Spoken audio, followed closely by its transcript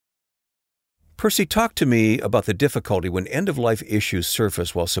Percy, talk to me about the difficulty when end-of-life issues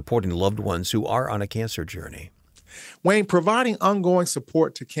surface while supporting loved ones who are on a cancer journey. Wayne, providing ongoing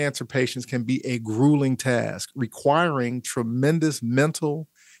support to cancer patients can be a grueling task, requiring tremendous mental,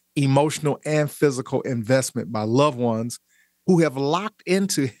 emotional, and physical investment by loved ones who have locked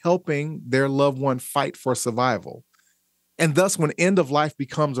into helping their loved one fight for survival. And thus, when end of life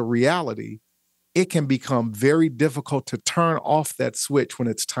becomes a reality, it can become very difficult to turn off that switch when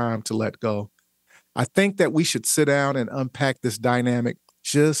it's time to let go. I think that we should sit down and unpack this dynamic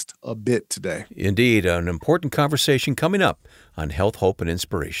just a bit today. Indeed, an important conversation coming up on Health, Hope, and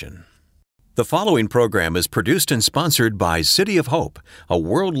Inspiration. The following program is produced and sponsored by City of Hope, a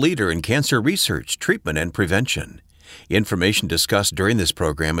world leader in cancer research, treatment, and prevention. Information discussed during this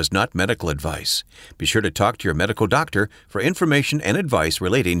program is not medical advice. Be sure to talk to your medical doctor for information and advice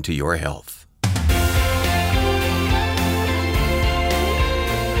relating to your health.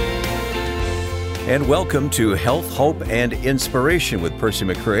 And welcome to Health, Hope, and Inspiration with Percy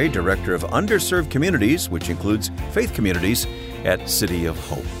McCray, Director of Underserved Communities, which includes faith communities at City of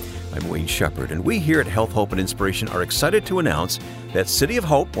Hope. I'm Wayne Shepherd, and we here at Health, Hope, and Inspiration are excited to announce that City of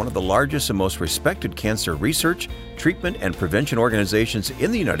Hope, one of the largest and most respected cancer research, treatment, and prevention organizations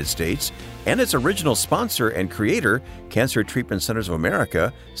in the United States, and its original sponsor and creator, Cancer Treatment Centers of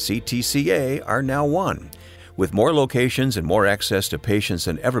America, CTCA, are now one. With more locations and more access to patients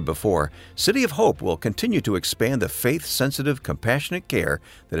than ever before, City of Hope will continue to expand the faith-sensitive, compassionate care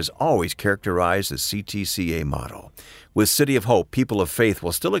that has always characterized the CTCA model. With City of Hope, people of faith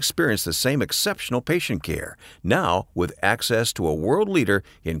will still experience the same exceptional patient care, now with access to a world leader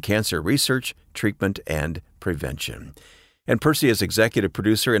in cancer research, treatment, and prevention. And Percy, as executive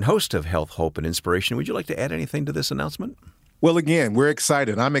producer and host of Health, Hope, and Inspiration, would you like to add anything to this announcement? Well, again, we're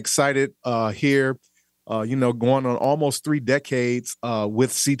excited. I'm excited here. Going on almost 3 decades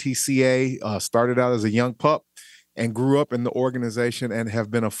with CTCA, started out as a young pup and grew up in the organization and have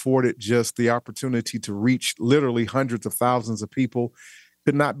been afforded just the opportunity to reach literally hundreds of thousands of people.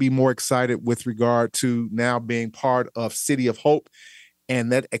 Could not be more excited with regard to now being part of City of Hope and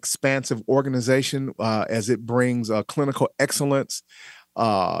that expansive organization as it brings clinical excellence,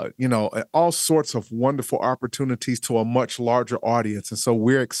 all sorts of wonderful opportunities to a much larger audience. And so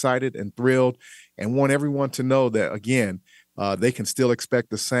we're excited and thrilled and want everyone to know that, again, they can still expect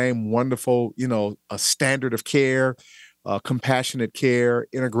the same wonderful, a standard of care, compassionate care,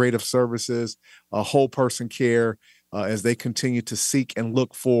 integrative services, whole person care as they continue to seek and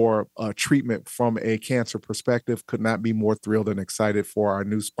look for treatment from a cancer perspective. Could not be more thrilled and excited for our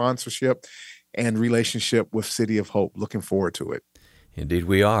new sponsorship and relationship with City of Hope. Looking forward to it. Indeed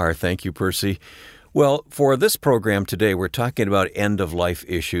we are. Thank you, Percy. Well, for this program today, we're talking about end-of-life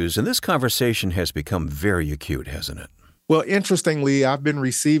issues, and this conversation has become very acute, hasn't it? Well, interestingly, I've been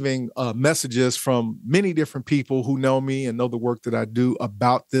receiving messages from many different people who know me and know the work that I do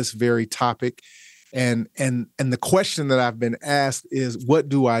about this very topic. And the question that I've been asked is, what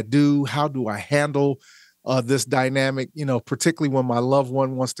do I do? How do I handle this dynamic? Particularly when my loved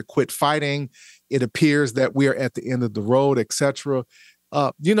one wants to quit fighting, it appears that we are at the end of the road, et cetera.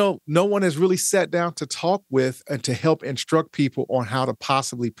 No one has really sat down to talk with and to help instruct people on how to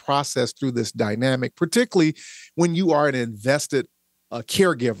possibly process through this dynamic, particularly when you are an invested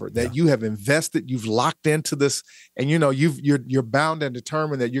caregiver, that you have invested, you've locked into this, and you're bound and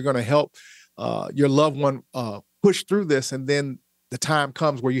determined that you're going to help your loved one push through this, and then the time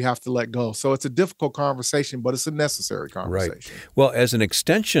comes where you have to let go. So it's a difficult conversation, but it's a necessary conversation. Right. Well, as an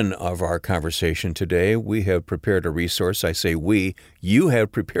extension of our conversation today, we have prepared a resource. I say we, you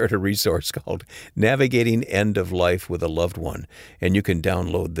have prepared a resource called Navigating End of Life with a Loved One. And you can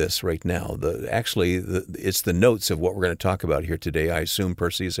download this right now. It's the notes of what we're going to talk about here today. I assume,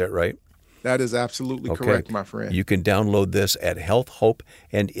 Percy, is that right? That is absolutely correct, my friend. You can download this at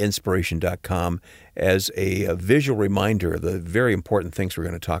healthhopeandinspiration.com as a visual reminder of the very important things we're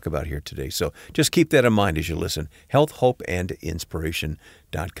going to talk about here today. So just keep that in mind as you listen.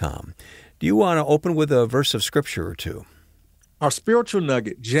 Healthhopeandinspiration.com. Do you want to open with a verse of Scripture or two? Our spiritual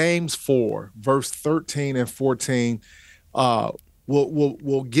nugget, James 4, verse 13 and 14,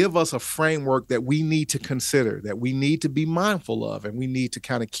 will give us a framework that we need to consider, that we need to be mindful of, and we need to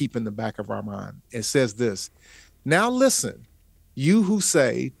kind of keep in the back of our mind. It says this: "Now listen, you who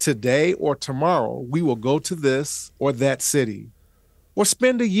say, today or tomorrow we will go to this or that city, or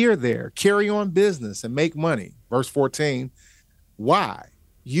spend a year there, carry on business, and make money." Verse 14, "Why?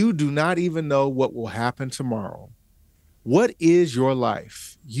 You do not even know what will happen tomorrow. What is your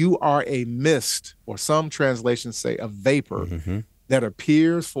life? You are a mist," or some translations say a vapor, "that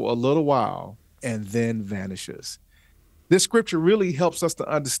appears for a little while and then vanishes." This scripture really helps us to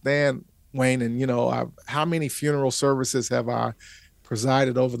understand Wayne, and how many funeral services have I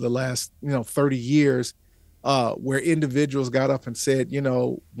presided over the last 30 years, where individuals got up and said,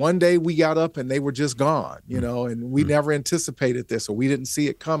 one day we got up and they were just gone, and we never anticipated this, or we didn't see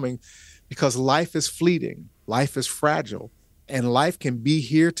it coming, because life is fleeting, life is fragile, and life can be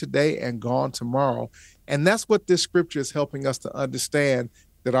here today and gone tomorrow. And that's what this scripture is helping us to understand,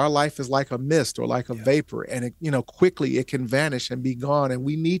 that our life is like a mist or like a vapor, and it, quickly it can vanish and be gone. And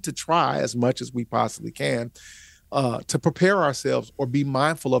we need to try as much as we possibly can to prepare ourselves or be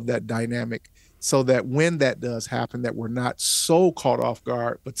mindful of that dynamic, so that when that does happen, that we're not so caught off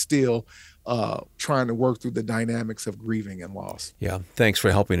guard, but still trying to work through the dynamics of grieving and loss. Yeah, thanks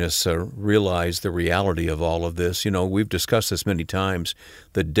for helping us realize the reality of all of this. We've discussed this many times.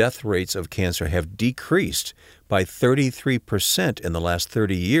 The death rates of cancer have decreased by 33% in the last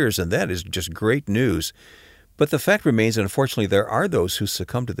 30 years, and that is just great news. But the fact remains, unfortunately, there are those who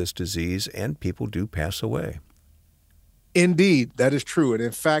succumb to this disease, and people do pass away. Indeed, that is true. And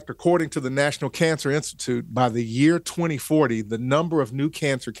in fact, according to the National Cancer Institute, by the year 2040, the number of new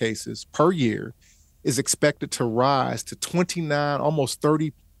cancer cases per year is expected to rise to 29, almost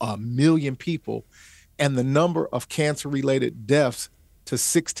 30 million people, and the number of cancer-related deaths to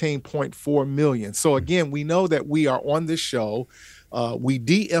 16.4 million. So again, we know that we are on this show. We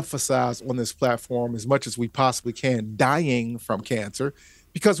de-emphasize on this platform as much as we possibly can dying from cancer,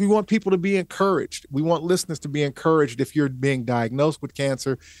 because we want people to be encouraged. We want listeners to be encouraged, if you're being diagnosed with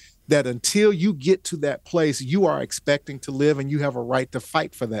cancer, that until you get to that place, you are expecting to live and you have a right to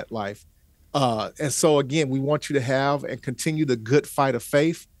fight for that life. And so again, we want you to have and continue the good fight of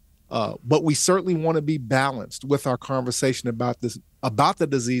faith. But we certainly want to be balanced with our conversation about the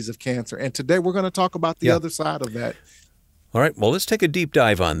disease of cancer. And today we're going to talk about the other side of that. All right, well, let's take a deep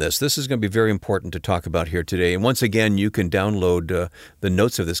dive on this. This is going to be very important to talk about here today. And once again, you can download the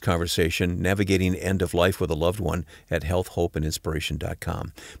notes of this conversation, Navigating End of Life with a Loved One, at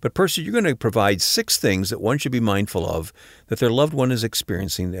healthhopeandinspiration.com. But Percy, you're going to provide 6 things that one should be mindful of that their loved one is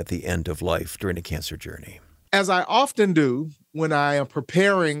experiencing at the end of life during a cancer journey. As I often do when I am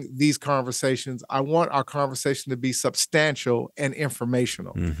preparing these conversations, I want our conversation to be substantial and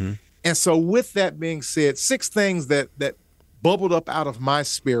informational. Mm-hmm. And so with that being said, 6 things that bubbled up out of my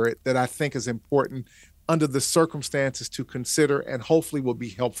spirit that I think is important under the circumstances to consider, and hopefully will be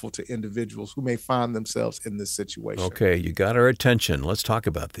helpful to individuals who may find themselves in this situation. Okay, you got our attention. Let's talk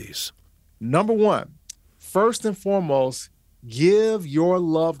about these. Number 1, first and foremost, give your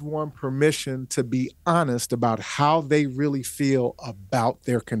loved one permission to be honest about how they really feel about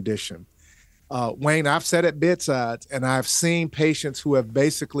their condition. Wayne, I've sat at bedsides and I've seen patients who have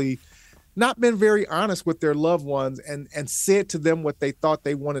basically not been very honest with their loved ones and said to them what they thought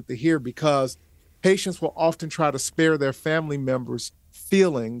they wanted to hear, because patients will often try to spare their family members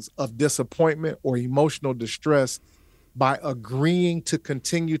feelings of disappointment or emotional distress by agreeing to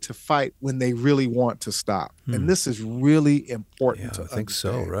continue to fight when they really want to stop. And this is really important to understand. I think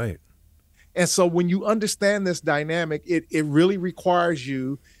so, right. And so when you understand this dynamic, it really requires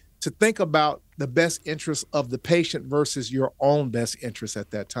you to think about the best interest of the patient versus your own best interest at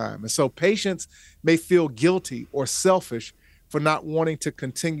that time. And so patients may feel guilty or selfish for not wanting to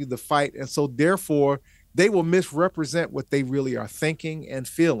continue the fight. And so therefore, they will misrepresent what they really are thinking and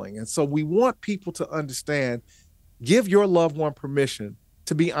feeling. And so we want people to understand, give your loved one permission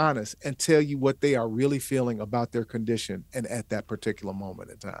to be honest and tell you what they are really feeling about their condition and at that particular moment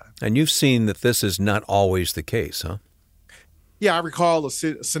in time. And you've seen that this is not always the case, huh? Yeah, I recall a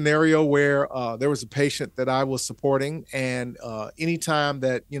scenario where there was a patient that I was supporting, and anytime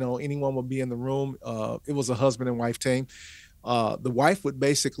that anyone would be in the room, it was a husband and wife team. The wife would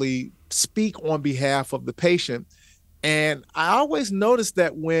basically speak on behalf of the patient, and I always noticed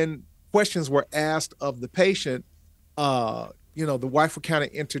that when questions were asked of the patient, the wife would kind of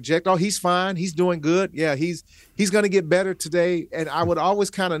interject, "Oh, he's fine, he's doing good. Yeah, he's going to get better today." And I would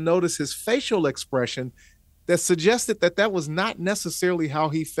always kind of notice his facial expression that suggested that was not necessarily how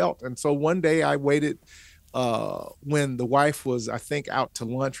he felt. And so one day I waited when the wife was, I think, out to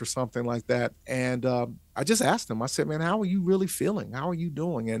lunch or something like that. And I just asked him, I said, "Man, how are you really feeling? How are you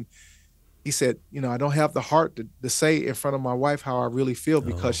doing?" And he said, "I don't have the heart to say in front of my wife how I really feel,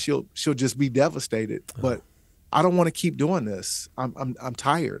 because she'll just be devastated. But I don't want to keep doing this. I'm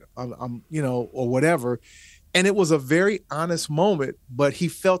tired. I'm or whatever." And it was a very honest moment, but he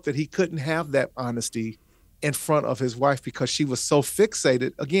felt that he couldn't have that honesty in front of his wife because she was so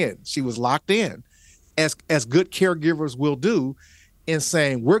fixated. Again, she was locked in, as good caregivers will do, in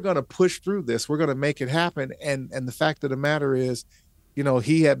saying, "We're going to push through this. We're going to make it happen." And the fact of the matter is,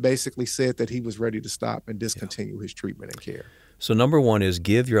 he had basically said that he was ready to stop and discontinue his treatment and care. So number one is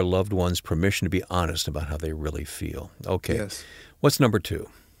give your loved ones permission to be honest about how they really feel. Okay. Yes. What's number two?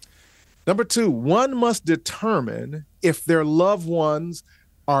 Number two, one must determine if their loved ones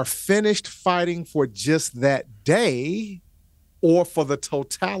are finished fighting for just that day or for the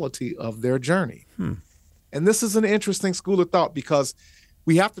totality of their journey. And this is an interesting school of thought because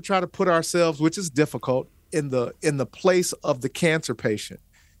we have to try to put ourselves, which is difficult, in the place of the cancer patient.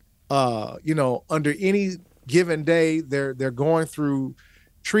 Under any given day, they're going through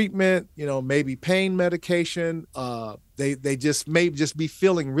treatment, maybe pain medication. They just may just be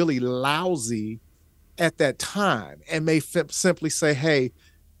feeling really lousy at that time and may simply say, hey,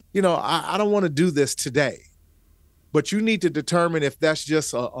 I don't want to do this today. But you need to determine if that's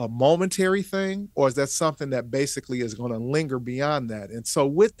just a momentary thing or is that something that basically is going to linger beyond that. And so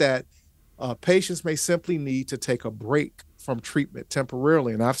with that, patients may simply need to take a break from treatment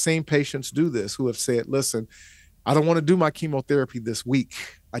temporarily. And I've seen patients do this who have said, listen, I don't want to do my chemotherapy this week.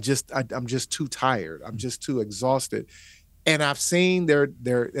 I'm just too tired. I'm just too exhausted. And I've seen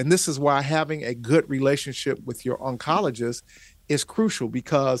and this is why having a good relationship with your oncologist is crucial,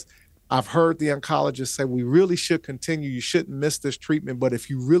 because I've heard the oncologist say, we really should continue. You shouldn't miss this treatment. But if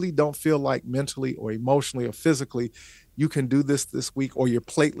you really don't feel like mentally or emotionally or physically, you can do this week, or your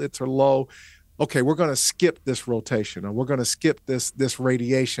platelets are low. Okay, we're going to skip this rotation, or we're going to skip this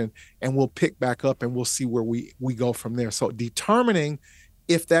radiation, and we'll pick back up and we'll see where we go from there. So determining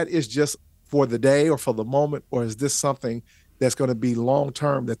if that is just for the day or for the moment, or is this something that's going to be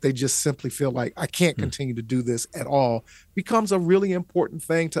long-term that they just simply feel like I can't continue to do this at all, becomes a really important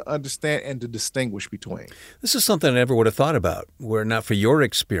thing to understand and to distinguish between. This is something I never would have thought about, were it not for your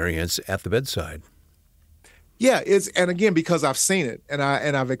experience at the bedside. Yeah, and again, because I've seen it and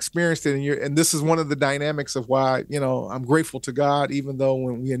I've experienced it, and this is one of the dynamics of why, I'm grateful to God, even though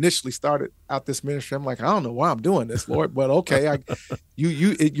when we initially started out this ministry, I'm like, I don't know why I'm doing this, Lord, but okay,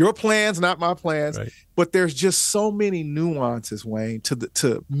 your plans, not my plans. Right. But there's just so many nuances, Wayne,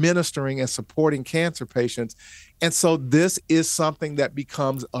 to ministering and supporting cancer patients. And so this is something that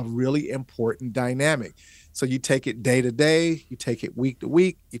becomes a really important dynamic. So you take it day to day, you take it week to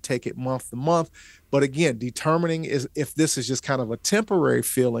week, you take it month to month. But again, determining if this is just kind of a temporary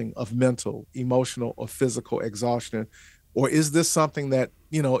feeling of mental, emotional, or physical exhaustion, or is this something that,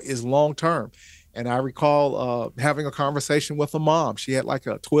 is long term? And I recall having a conversation with a mom. She had like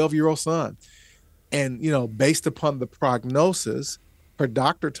a 12-year-old son. And, based upon the prognosis, her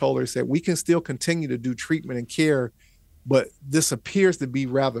doctor told her, said, we can still continue to do treatment and care, but this appears to be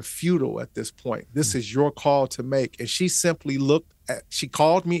rather futile at this point. This is your call to make. And she simply she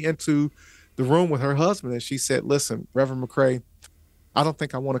called me into the room with her husband and she said, listen, Reverend McCray, I don't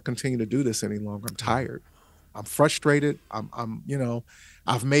think I want to continue to do this any longer. I'm tired. I'm frustrated.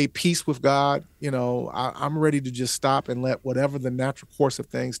 I've made peace with God. I'm ready to just stop and let whatever the natural course of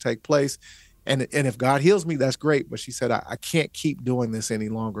things take place. And if God heals me, that's great. But she said, I can't keep doing this any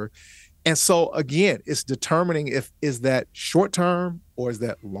longer. And so, again, it's determining is that short-term or is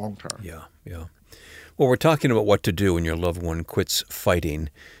that long-term? Yeah. Well, we're talking about what to do when your loved one quits fighting,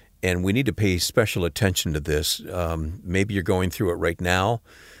 and we need to pay special attention to this. Maybe you're going through it right now.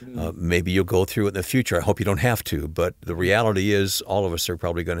 Maybe you'll go through it in the future. I hope you don't have to, but the reality is all of us are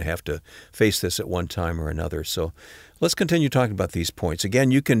probably going to have to face this at one time or another. So let's continue talking about these points. Again,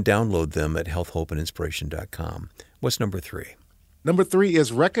 you can download them at healthhopeandinspiration.com. What's number three? Number three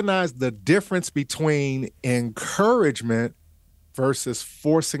is recognize the difference between encouragement versus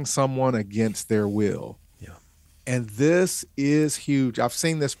forcing someone against their will. Yeah. And this is huge. I've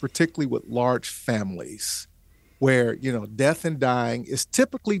seen this particularly with large families where, death and dying is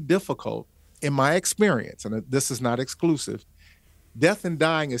typically difficult in my experience. And this is not exclusive. Death and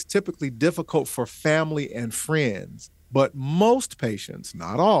dying is typically difficult for family and friends, but most patients,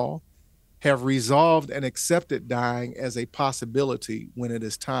 not all, have resolved and accepted dying as a possibility when it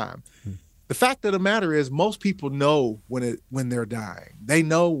is time. The fact of the matter is most people know when they're dying. They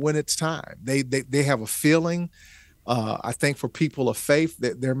know when it's time. They have a feeling. I think for people of faith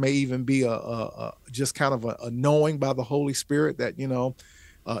that there may even be a just kind of a knowing by the Holy Spirit that,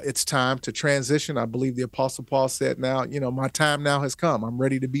 it's time to transition. I believe the Apostle Paul said, now, my time now has come. I'm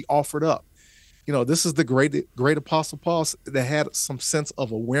ready to be offered up. This is the great Apostle Paul that had some sense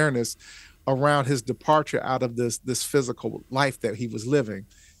of awareness around his departure out of this physical life that he was living.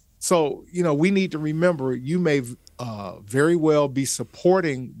 So, we need to remember you may very well be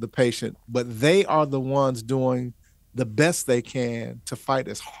supporting the patient, but they are the ones doing the best they can to fight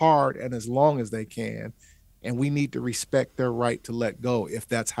as hard and as long as they can. And we need to respect their right to let go if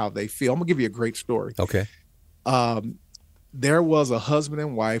that's how they feel. I'm going to give you a great story. Okay. There was a husband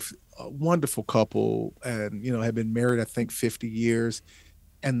and wife a wonderful couple, and had been married, I think, 50 years.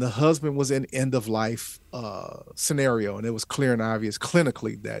 And the husband was in end of life scenario, and it was clear and obvious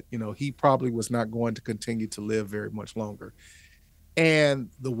clinically that he probably was not going to continue to live very much longer. And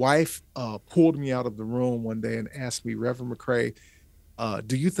the wife pulled me out of the room one day and asked me, Reverend McCray,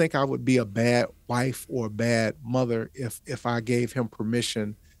 do you think I would be a bad wife or a bad mother if I gave him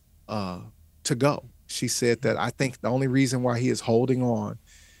permission to go? She said that I think the only reason why he is holding on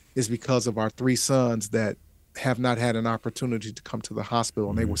is because of our 3 sons that have not had an opportunity to come to the hospital,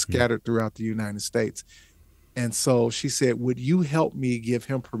 and they were scattered throughout the United States. And so she said, would you help me give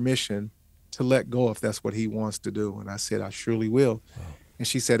him permission to let go if that's what he wants to do? And I said, I surely will. Wow. And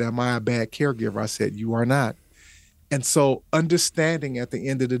she said, am I a bad caregiver? I said, you are not. And so understanding at the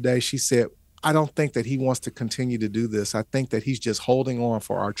end of the day, she said, I don't think that he wants to continue to do this. I think that he's just holding on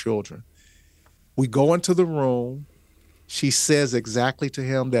for our children. We go into the room. She says exactly to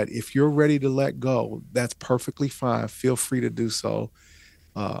him that if you're ready to let go, that's perfectly fine. Feel free to do so.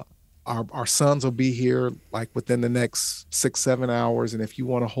 Our sons will be here like within the next 6-7 hours. And if you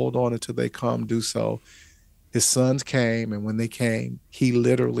want to hold on until they come, do so. His sons came. And when they came, he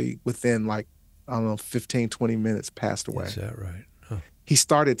literally within 15, 20 minutes passed away. Is that right? Huh. He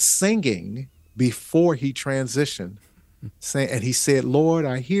started singing before he transitioned. And he said, Lord,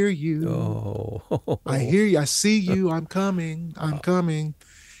 I hear you. Oh. I hear you. I see you. I'm coming. I'm coming.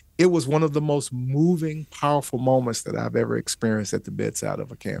 It was one of the most moving, powerful moments that I've ever experienced at the bedside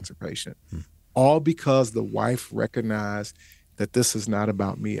of a cancer patient. All because the wife recognized that this is not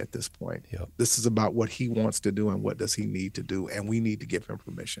about me at this point. Yep. This is about what he wants to do and what does he need to do. And we need to give him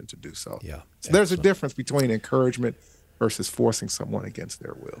permission to do so. Yeah. So there's a difference between encouragement versus forcing someone against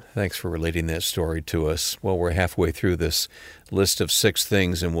their will. Thanks for relating that story to us. Well, we're halfway through this list of 6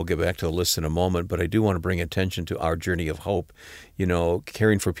 things, and we'll get back to the list in a moment, but I do want to bring attention to our journey of hope.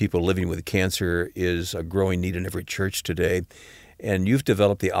 Caring for people living with cancer is a growing need in every church today, and you've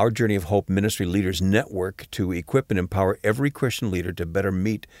developed the Our Journey of Hope Ministry Leaders Network to equip and empower every Christian leader to better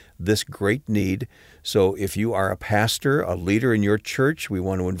meet this great need. So if you are a pastor, a leader in your church, we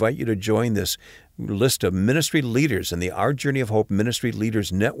want to invite you to join this list of ministry leaders in the Our Journey of Hope Ministry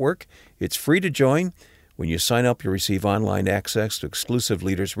Leaders Network. It's free to join. When you sign up, you'll receive online access to exclusive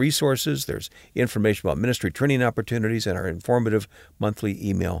leaders resources. There's information about ministry training opportunities and our informative monthly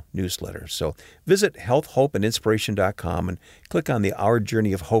email newsletter. So visit healthhopeandinspiration.com and click on the Our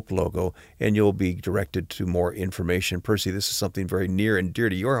Journey of Hope logo, and you'll be directed to more information. Percy, this is something very near and dear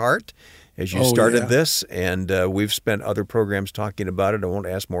to your heart as you started this, and we've spent other programs talking about it. I won't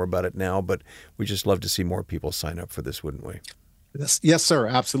ask more about it now, but we just love to see more people sign up for this, wouldn't we? Yes, sir.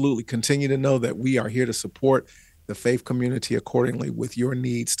 Absolutely. Continue to know that we are here to support the faith community accordingly with your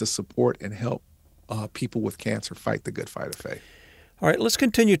needs to support and help people with cancer fight the good fight of faith. All right, let's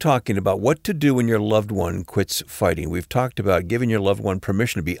continue talking about what to do when your loved one quits fighting. We've talked about giving your loved one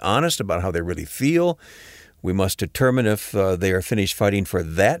permission to be honest about how they really feel. We must determine if they are finished fighting for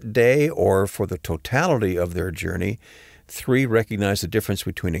that day or for the totality of their journey. 3, recognize the difference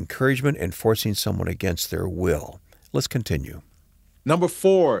between encouragement and forcing someone against their will. Let's continue. Number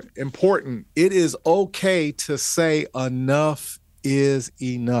 4, important. It is okay to say enough is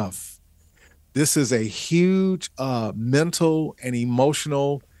enough. This is a huge mental and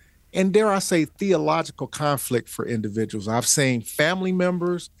emotional, and dare I say, theological conflict for individuals. I've seen family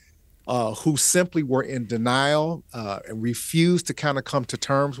members who simply were in denial and refused to kind of come to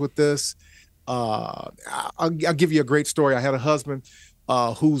terms with this. I'll give you a great story. I had a husband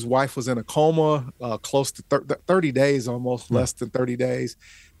whose wife was in a coma close to 30 days, almost less than 30 days.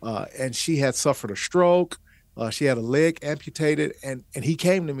 And she had suffered a stroke. She had a leg amputated. And he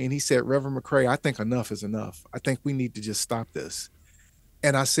came to me and he said, Reverend McCray, I think enough is enough. I think we need to just stop this.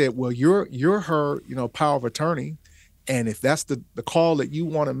 And I said, well, you're her, power of attorney. And if that's the call that you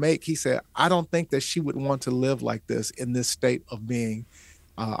want to make, he said, I don't think that she would want to live like this in this state of being.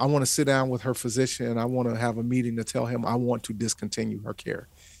 I want to sit down with her physician and I want to have a meeting to tell him I want to discontinue her care.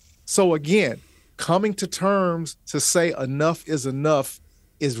 So again, coming to terms to say enough is enough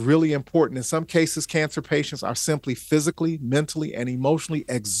is really important. In some cases, cancer patients are simply physically, mentally, and emotionally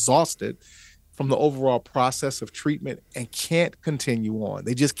exhausted from the overall process of treatment and can't continue on.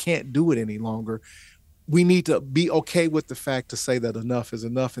 They just can't do it any longer. We need to be okay with the fact to say that enough is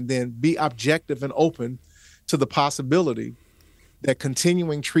enough, and then be objective and open to the possibility that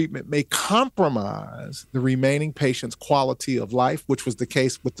continuing treatment may compromise the remaining patient's quality of life, which was the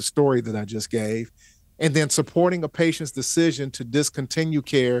case with the story that I just gave. And then supporting a patient's decision to discontinue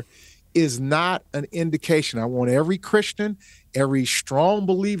care is not an indication. I want every Christian, every strong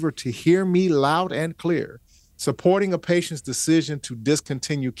believer to hear me loud and clear. Supporting a patient's decision to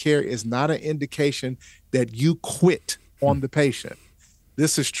discontinue care is not an indication that you quit on the patient.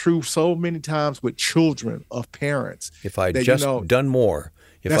 This is true so many times with children of parents. If I that, just done more,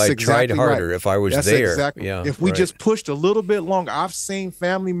 if I tried harder, right. if I was That's there. Exactly. Yeah, if we right. just pushed a little bit longer. I've seen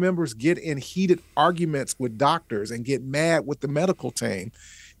family members get in heated arguments with doctors and get mad with the medical team.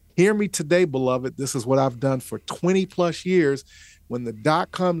 Hear me today, beloved. This is what I've done for 20 plus years. When the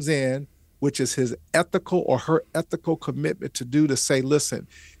doc comes in, which is his ethical or her ethical commitment to do, to say, listen,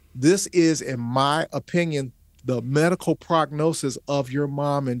 this is, in my opinion, the medical prognosis of your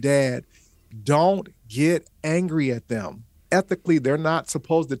mom and dad. Don't get angry at them. Ethically, they're not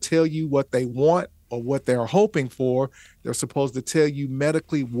supposed to tell you what they want or what they're hoping for. They're supposed to tell you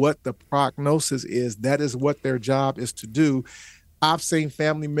medically what the prognosis is. That is what their job is to do. I've seen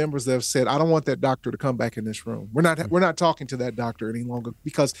family members that have said, I don't want that doctor to come back in this room. We're not talking to that doctor any longer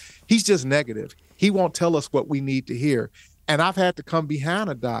because he's just negative. He won't tell us what we need to hear. And I've had to come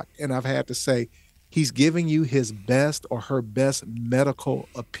behind a doc and I've had to say, he's giving you his best or her best medical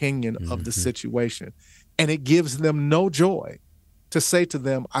opinion of the situation. And it gives them no joy to say to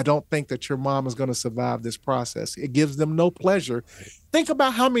them, I don't think that your mom is going to survive this process. It gives them no pleasure. Think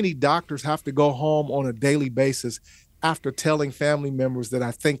about how many doctors have to go home on a daily basis after telling family members that I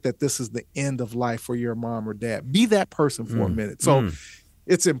think that this is the end of life for your mom or dad. Be that person for a minute. So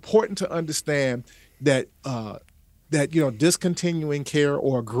it's important to understand that discontinuing care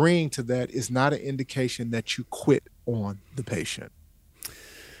or agreeing to that is not an indication that you quit on the patient.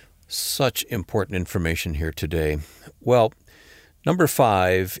 Such important information here today. Well, number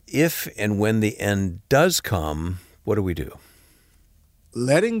 5, if and when the end does come, what do we do?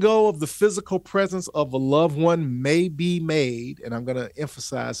 Letting go of the physical presence of a loved one may be made, and I'm going to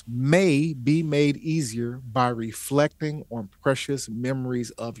emphasize, may be made easier by reflecting on precious memories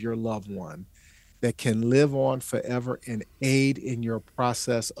of your loved one that can live on forever and aid in your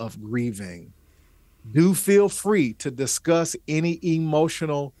process of grieving. Do feel free to discuss any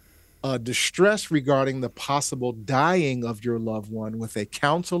emotional distress regarding the possible dying of your loved one with a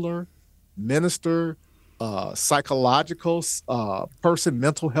counselor, minister, psychological person,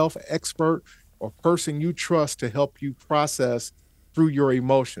 mental health expert, or person you trust to help you process through your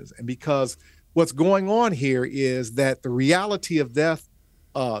emotions. And because what's going on here is that the reality of death,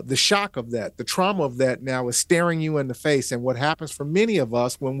 the shock of that, the trauma of that now is staring you in the face. And what happens for many of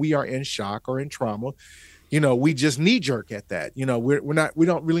us when we are in shock or in trauma, we just knee jerk at that. We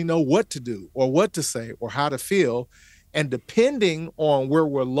don't really know what to do or what to say or how to feel. And depending on where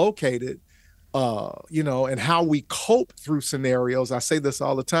we're located, and how we cope through scenarios. I say this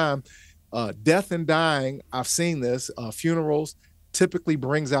all the time, death and dying, I've seen this, funerals typically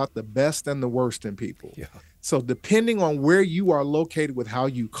brings out the best and the worst in people. Yeah. So depending on where you are located with how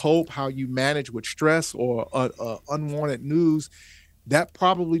you cope, how you manage with stress or unwanted news, that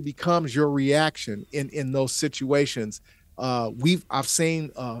probably becomes your reaction in those situations. I've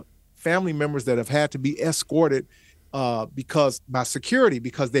seen family members that have had to be escorted because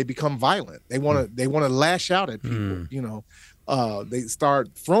they become violent. They want to lash out at people, they start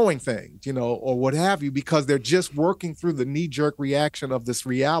throwing things, or what have you, because they're just working through the knee-jerk reaction of this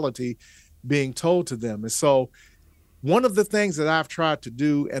reality being told to them. And so one of the things that I've tried to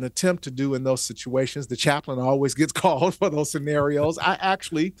do and attempt to do in those situations, the chaplain always gets called for those scenarios. I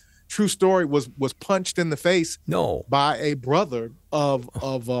actually, true story, was punched in the face by a brother of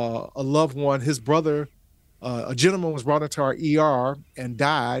a loved one. His brother, a gentleman, was brought into our ER and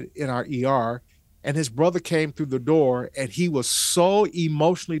died in our ER, and his brother came through the door, and he was so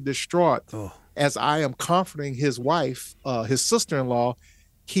emotionally distraught as I am comforting his wife, his sister-in-law.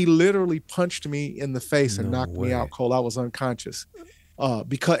 He literally punched me in the face and knocked me out cold. I was unconscious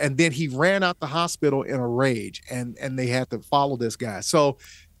and then he ran out the hospital in a rage, and they had to follow this guy. So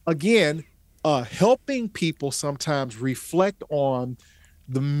again, helping people sometimes reflect on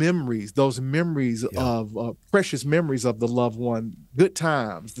the memories, those memories of precious memories of the loved one, good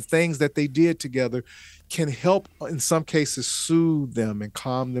times, the things that they did together, can help in some cases soothe them and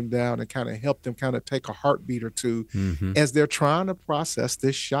calm them down and kind of help them kind of take a heartbeat or two as they're trying to process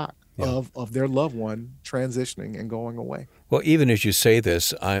this shock of their loved one transitioning and going away. Well, even as you say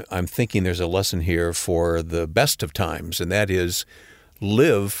this, I'm thinking there's a lesson here for the best of times, and that is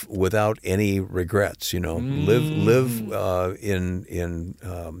live without any regrets. Live in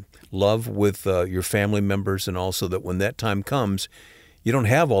love with your family members, and also that when that time comes, you don't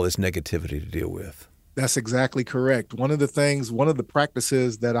have all this negativity to deal with. That's exactly correct. One of the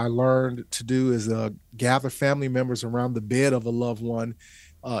practices that I learned to do is gather family members around the bed of a loved one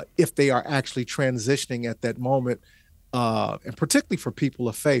if they are actually transitioning at that moment, and particularly for people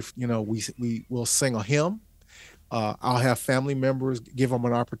of faith. We will sing a hymn. I'll have family members give them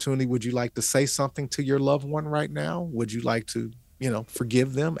an opportunity. Would you like to say something to your loved one right now? Would you like to,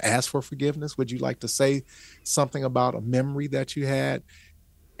 forgive them, ask for forgiveness? Would you like to say something about a memory that you had?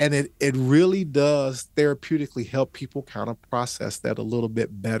 And it really does therapeutically help people kind of process that a little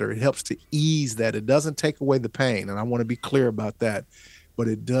bit better. It helps to ease that. It doesn't take away the pain, and I want to be clear about that. But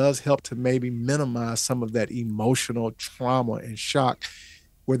it does help to maybe minimize some of that emotional trauma and shock,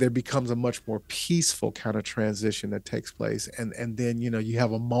 where there becomes a much more peaceful kind of transition that takes place. And then, you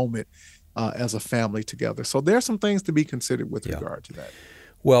have a moment as a family together. So there are some things to be considered with regard to that.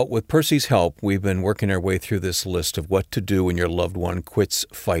 Well, with Percy's help, we've been working our way through this list of what to do when your loved one quits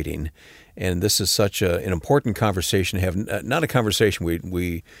fighting. And this is such an important conversation to have, not a conversation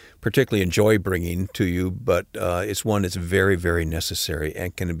we particularly enjoy bringing to you, but it's one that's very, very necessary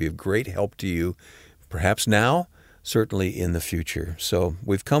and can be of great help to you, perhaps now, certainly in the future. So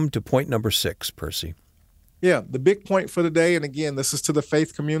we've come to point number 6, Percy. Yeah, the big point for today, and again, this is to the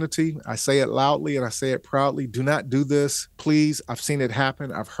faith community. I say it loudly and I say it proudly. Do not do this, please. I've seen it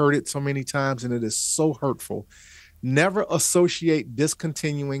happen. I've heard it so many times, and it is so hurtful. Never associate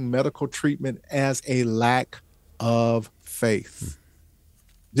discontinuing medical treatment as a lack of faith.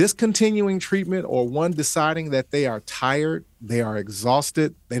 Discontinuing treatment, or one deciding that they are tired, they are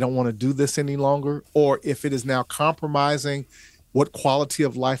exhausted, they don't want to do this any longer, or if it is now compromising what quality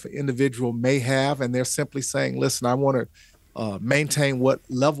of life an individual may have, and they're simply saying, listen, I want to maintain what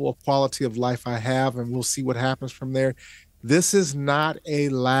level of quality of life I have, and we'll see what happens from there. This is not a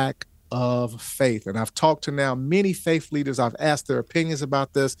lack of faith. And I've talked to now many faith leaders. I've asked their opinions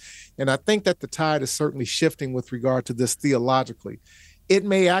about this, and I think that the tide is certainly shifting with regard to this theologically. It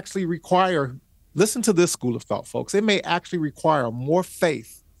may actually require, listen to this school of thought, folks, it may actually require more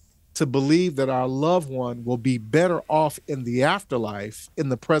faith to believe that our loved one will be better off in the afterlife in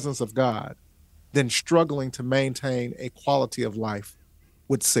the presence of God than struggling to maintain a quality of life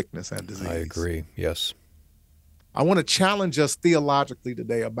with sickness and disease. I agree, yes. I want to challenge us theologically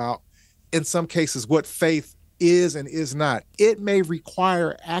today about, in some cases, what faith is and is not. It may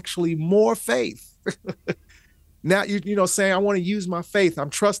require actually more faith. Now, saying, I want to use my faith, I'm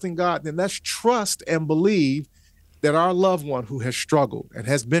trusting God, then let's trust and believe that our loved one who has struggled and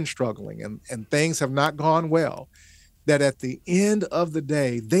has been struggling and things have not gone well, that at the end of the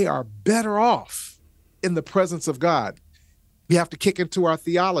day, they are better off in the presence of God. We have to kick into our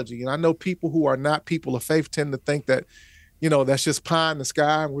theology. And I know people who are not people of faith tend to think that, that's just pie in the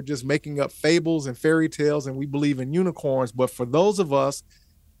sky and we're just making up fables and fairy tales and we believe in unicorns. But for those of us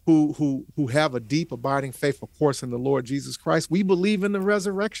who have a deep abiding faith, of course, in the Lord Jesus Christ, we believe in the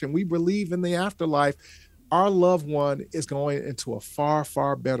resurrection. We believe in the afterlife. Our loved one is going into a far,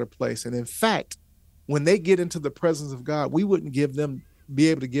 far better place. And in fact, when they get into the presence of God, we wouldn't be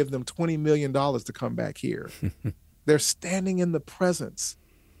able to give them $20 million to come back here. They're standing in the presence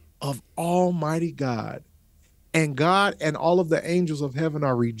of Almighty God. And God and all of the angels of heaven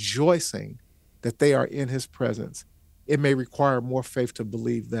are rejoicing that they are in his presence. It may require more faith to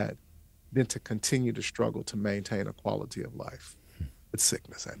believe that than to continue to struggle to maintain a quality of life with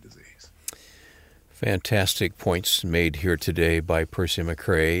sickness and disease. Fantastic points made here today by Percy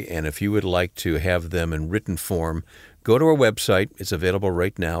McCray, and if you would like to have them in written form, go to our website. It's available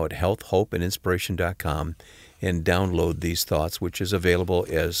right now at healthhopeandinspiration.com, and download these thoughts, which is available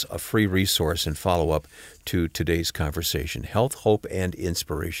as a free resource and follow-up to today's conversation,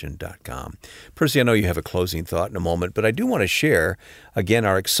 healthhopeandinspiration.com. Percy, I know you have a closing thought in a moment, but I do want to share, again,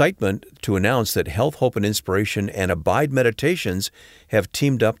 our excitement to announce that Health, Hope, and Inspiration and Abide Meditations have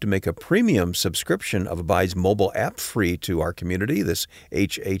teamed up to make a premium subscription of Abide's mobile app free to our community, this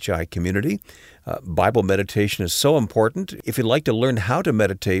HHI community. Bible meditation is so important. If you'd like to learn how to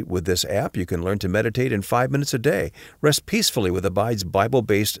meditate with this app, you can learn to meditate in 5 minutes a day. Rest peacefully with Abide's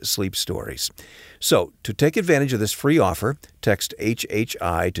Bible-based sleep stories. So, to take advantage of this free offer, text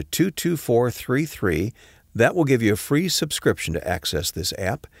HHI to 22433. That will give you a free subscription to access this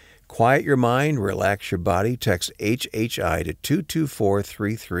app. Quiet your mind, relax your body. Text HHI to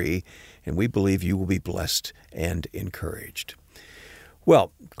 22433, and we believe you will be blessed and encouraged.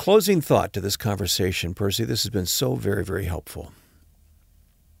 Well, closing thought to this conversation, Percy, this has been so very, very helpful.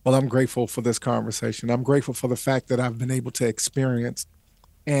 Well, I'm grateful for this conversation. I'm grateful for the fact that I've been able to experience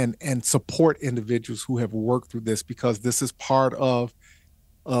and support individuals who have worked through this, because this is part of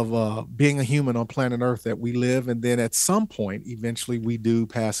being a human on planet Earth, that we live, and then at some point, eventually we do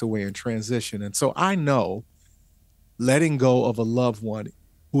pass away and transition. And so I know letting go of a loved one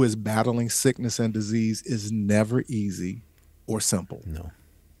who is battling sickness and disease is never easy or simple. No.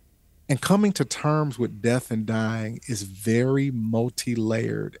 And coming to terms with death and dying is very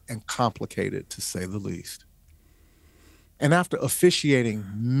multi-layered and complicated, to say the least. And after officiating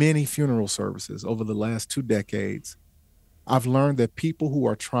many funeral services over the last 2 decades, I've learned that people who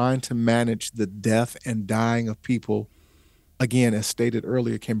are trying to manage the death and dying of people, again, as stated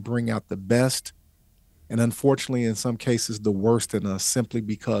earlier, can bring out the best and unfortunately, in some cases, the worst in us simply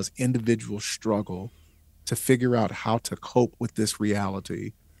because individuals struggle to figure out how to cope with this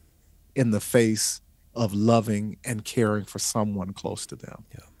reality in the face of loving and caring for someone close to them.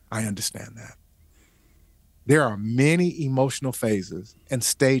 Yeah. I understand that. There are many emotional phases and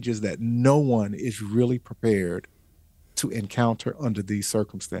stages that no one is really prepared to encounter under these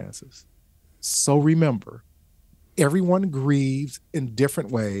circumstances. So remember, everyone grieves in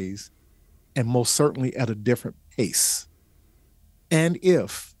different ways and most certainly at a different pace. And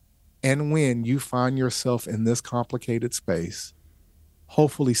if and when you find yourself in this complicated space,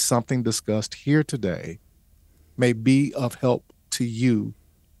 hopefully something discussed here today may be of help to you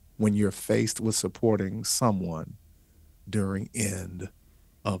when you're faced with supporting someone during end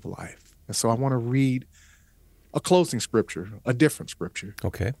of life. And so I want to read a closing scripture, a different scripture.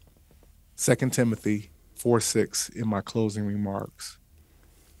 Okay. 2 Timothy 4:6 in my closing remarks.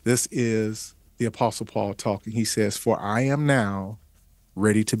 This is the Apostle Paul talking. He says, "For I am now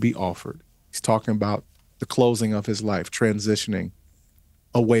ready to be offered." He's talking about the closing of his life, transitioning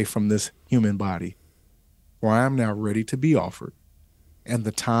away from this human body. "For I am now ready to be offered, and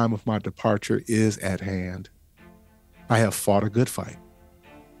the time of my departure is at hand. I have fought a good fight.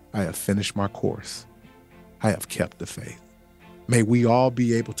 I have finished my course. I have kept the faith." May we all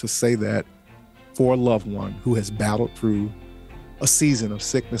be able to say that for a loved one who has battled through a season of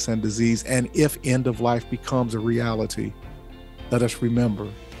sickness and disease. And if end of life becomes a reality, let us remember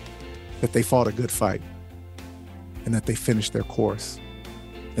that they fought a good fight and that they finished their course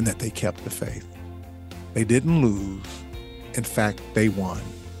and that they kept the faith. They didn't lose. In fact, they won.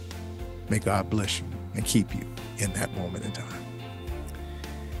 May God bless you and keep you in that moment in time.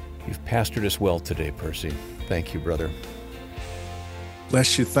 You've pastored us well today, Percy. Thank you, brother.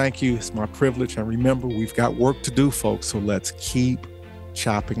 Bless you. Thank you. It's my privilege. And remember, we've got work to do, folks. So let's keep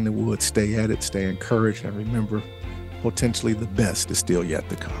chopping the wood. Stay at it. Stay encouraged. And remember, potentially the best is still yet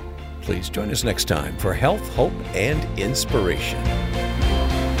to come. Please join us next time for Health, Hope, and Inspiration.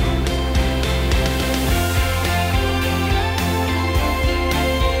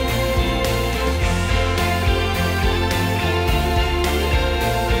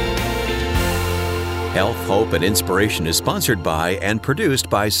 Health, Hope, and Inspiration is sponsored by and produced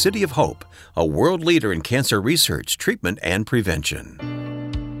by City of Hope, a world leader in cancer research, treatment, and prevention.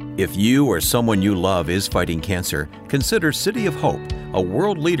 If you or someone you love is fighting cancer, consider City of Hope, a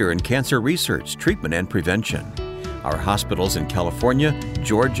world leader in cancer research, treatment, and prevention. Our hospitals in California,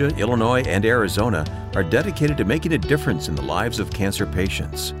 Georgia, Illinois, and Arizona are dedicated to making a difference in the lives of cancer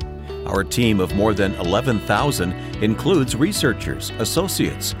patients. Our team of more than 11,000 includes researchers,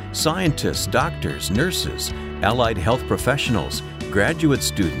 associates, scientists, doctors, nurses, allied health professionals, graduate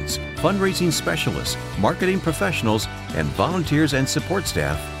students, fundraising specialists, marketing professionals, and volunteers and support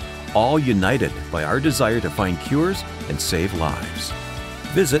staff, all united by our desire to find cures and save lives.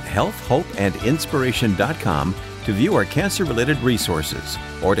 Visit healthhopeandinspiration.com to view our cancer-related resources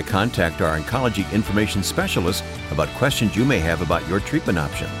or to contact our oncology information specialist about questions you may have about your treatment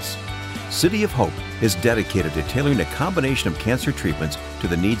options. City of Hope is dedicated to tailoring a combination of cancer treatments to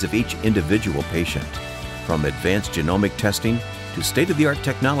the needs of each individual patient. From advanced genomic testing to state-of-the-art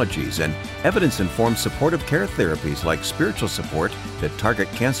technologies and evidence-informed supportive care therapies like spiritual support that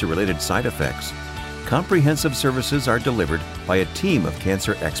target cancer-related side effects, comprehensive services are delivered by a team of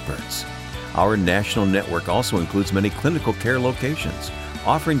cancer experts. Our national network also includes many clinical care locations,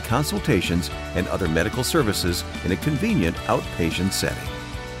 offering consultations and other medical services in a convenient outpatient setting.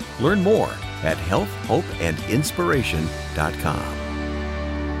 Learn more at healthhopeandinspiration.com.